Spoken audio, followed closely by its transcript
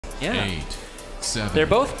Yeah. 8, 7. They're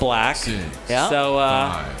both black. 6. Yeah. So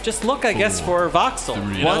 5, just look, I guess, for Voxel.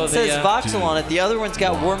 3, You know, One says the, Voxel on it, the other one's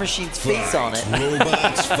got War Machine's face on it.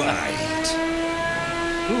 Robots fight.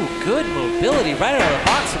 Ooh, good mobility right out of the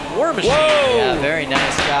box from War Machine. Whoa! Yeah, very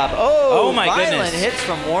nice job. Oh, my violent goodness. hits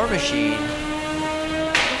from War Machine.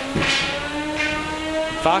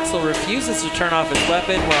 Voxel refuses to turn off its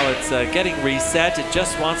weapon while it's getting reset. It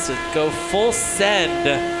just wants to go full send.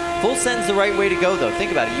 Full send's the right way to go, though.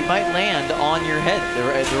 Think about it. You might land on your head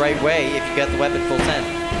the right way if you got the weapon full send.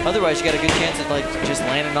 Otherwise, you got a good chance of like just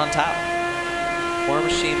landing on top. War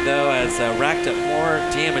Machine, though, has racked up more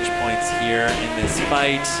damage points here in this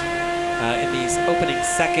fight. In these opening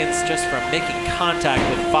seconds, just from making contact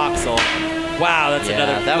with Voxel. Wow, that's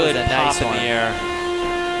another that good was a pop nice in one. the air.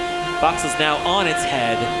 Voxel's now on its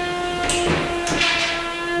head.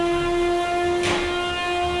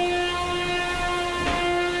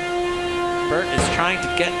 Bert is trying to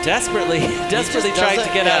get desperately trying to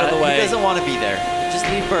get out of the way. He doesn't want to be there. Just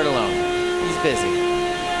leave Bert alone. He's busy.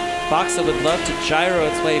 Voxel would love to gyro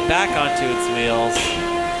its way back onto its wheels.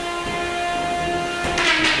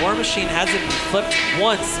 War Machine hasn't been flipped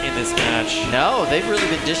once in this match. No, they've really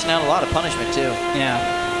been dishing out a lot of punishment, too.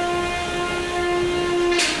 Yeah.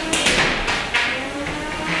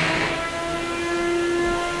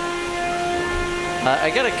 I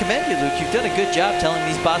got to commend you, Luke. You've done a good job telling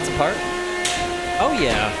these bots apart. Oh,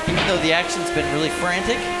 yeah. Even though the action's been really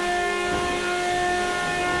frantic.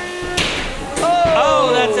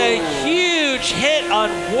 Oh, that's a huge hit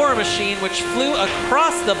on War Machine, which flew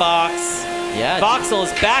across the box. Yeah. Voxel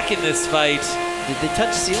is back in this fight. Did they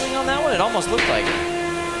touch ceiling on that one? It almost looked like it.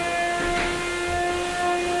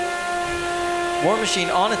 War Machine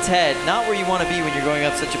on its head, not where you want to be when you're going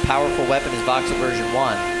up such a powerful weapon as Voxel version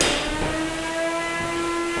 1.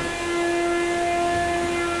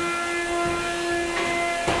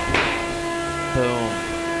 Boom.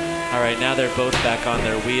 All right, now they're both back on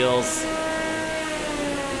their wheels.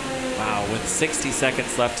 Wow, with 60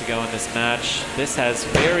 seconds left to go in this match, this has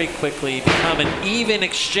very quickly become an even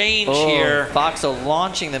exchange here. Voxel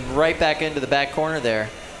launching them right back into the back corner there.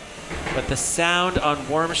 But the sound on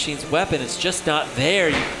War Machine's weapon is just not there.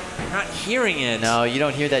 You're not hearing it. No, you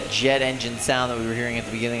don't hear that jet engine sound that we were hearing at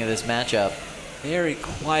the beginning of this matchup. Very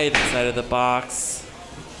quiet inside of the box.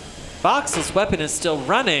 Voxel's weapon is still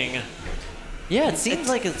running. Yeah, it seems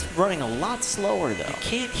like it's running a lot slower, though. You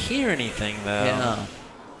can't hear anything, though. Yeah.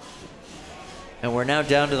 And we're now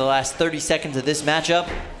down to the last 30 seconds of this matchup.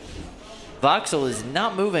 Voxel is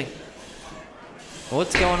not moving.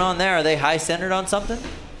 What's going on there? Are they high-centered on something?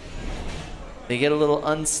 They get a little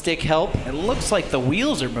unstick help. It looks like the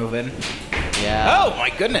wheels are moving. Yeah. Oh, my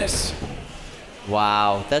goodness.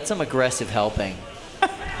 Wow, that's some aggressive helping.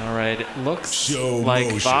 All right, it looks Slow like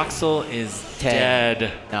motion. Voxel is 10,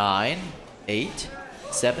 dead. 9, 8,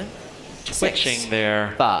 7, Twitching 6,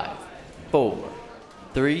 there. 5, 4,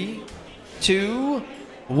 3, 2,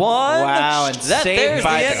 1. Wow, and there's saved the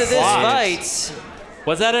by end the of this clock. fight.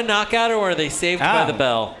 Was that a knockout, or were they saved by the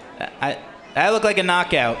bell? That looked like a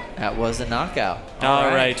knockout. That was a knockout. All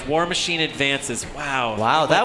right, War Machine advances. Wow. Wow, that